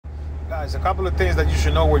Guys, a couple of things that you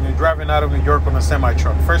should know when you're driving out of New York on a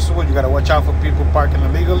semi-truck. First of all, you got to watch out for people parking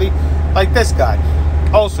illegally, like this guy.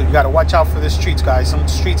 Also, you got to watch out for the streets, guys. Some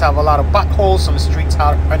streets have a lot of potholes, some streets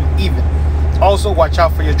are uneven. Also, watch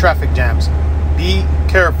out for your traffic jams. Be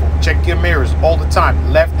careful. Check your mirrors all the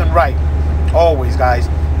time, left and right. Always, guys.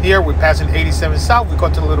 Here, we're passing 87 South. We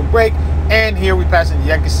got to a little break. And here, we're passing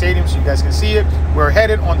Yankee Stadium, so you guys can see it. We're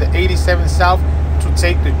headed on the 87 South to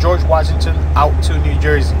take the George Washington out to New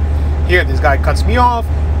Jersey. Here, this guy cuts me off.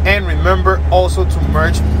 And remember also to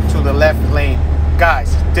merge to the left lane.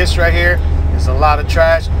 Guys, this right here is a lot of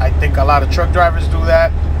trash. I think a lot of truck drivers do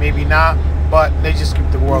that. Maybe not, but they just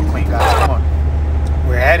keep the world clean, guys. Come on.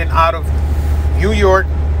 We're heading out of New York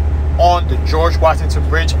on the George Washington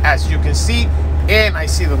Bridge, as you can see. And I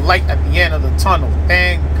see the light at the end of the tunnel.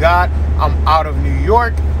 Thank God I'm out of New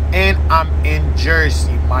York and I'm in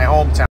Jersey, my hometown.